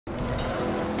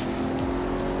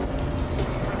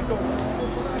go.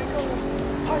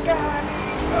 I got it.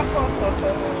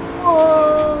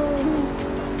 Oh.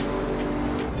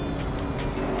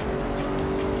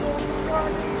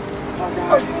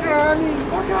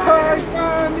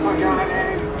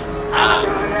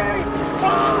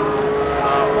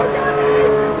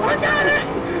 I got it!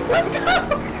 Let's go!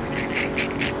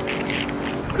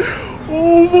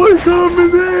 Oh my god, I'm in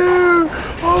the air!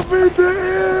 I'm in the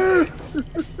air!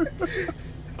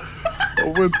 I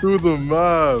went through the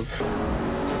map.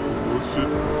 Oh shit.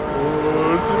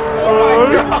 Oh shit. Oh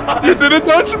my god! You didn't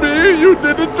touch me! You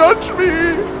didn't touch me!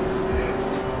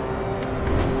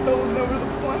 That was never the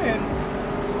plan.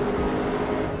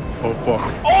 Oh fuck.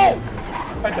 Oh!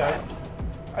 I died.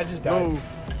 I just died. No.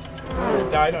 I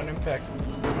died on impact.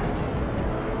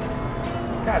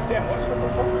 God damn, what's with the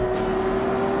fuck?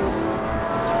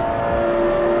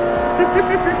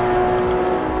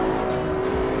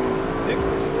 Dick.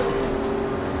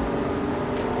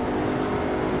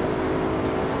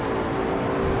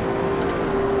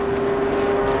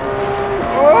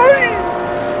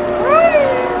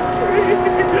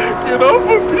 Get off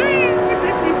of me!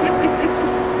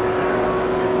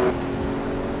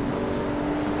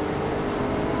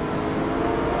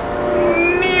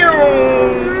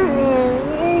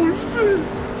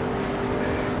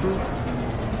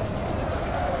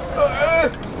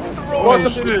 What the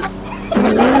shit?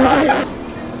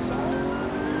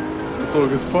 This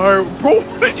dog is fire. Bro,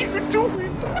 what are you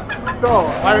doing? No,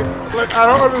 I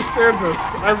don't understand this.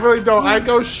 I really don't. I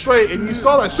go straight, and you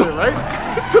saw that shit, right?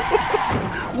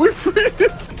 We're free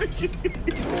 50.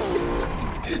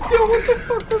 Yo, what the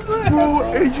fuck was that? Bro,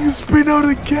 and you spin out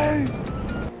again.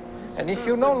 And if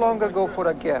you no longer go for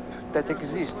a gap that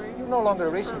exists, you're no longer a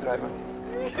racing driver.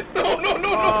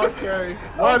 No. Okay.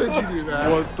 Why did you do that?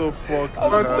 What the fuck?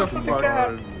 What the the fuck?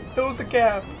 gap? There was a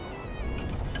gap.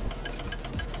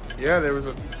 Yeah, there was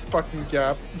a fucking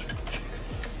gap.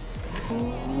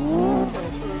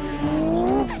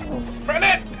 Run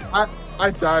it! I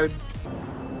died.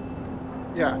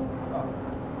 Yeah.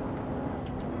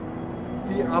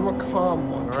 See, I'm a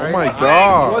calm one, alright? Oh my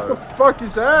god. What the fuck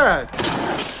is that?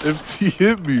 If he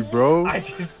hit me, bro. I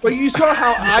did. But you saw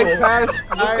how I passed.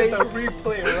 Look at the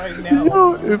replay right now.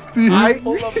 Yo, if the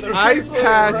Pull up the I replay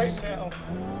passed. right now.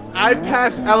 I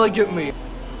passed elegantly.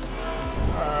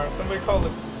 Somebody call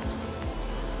it.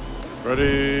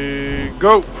 Ready,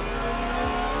 go.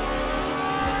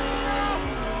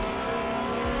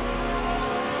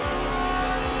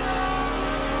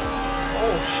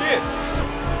 Oh shit!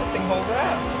 That thing holds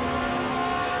ass.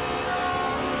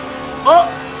 Oh!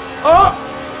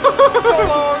 So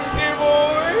long, dear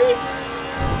boy.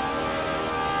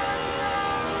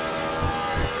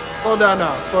 Slow down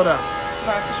now. Slow down.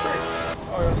 Nah, it's a straight.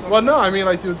 Oh, yeah, Well, no, I mean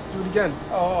like do it again.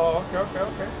 Oh,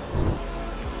 okay.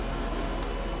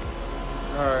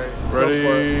 All right. Ready,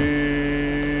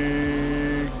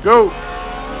 go.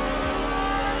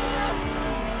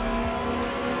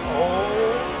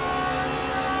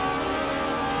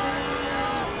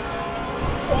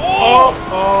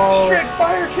 Oh! Straight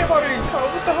fire came out of your car.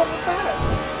 What the hell was that?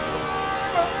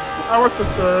 I worked the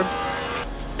third.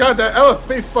 God, that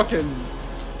LFA fucking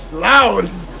loud.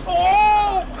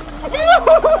 Oh!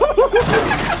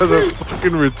 Because I'm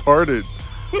fucking retarded.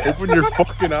 Open your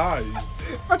fucking eyes.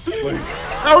 Like,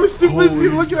 I was too busy holy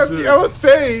looking at the shit.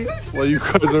 LFA. well, you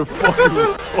guys are fucking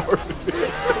retarded.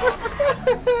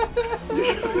 You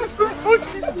guys are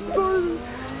fucking retarded.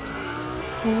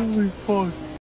 Holy fuck.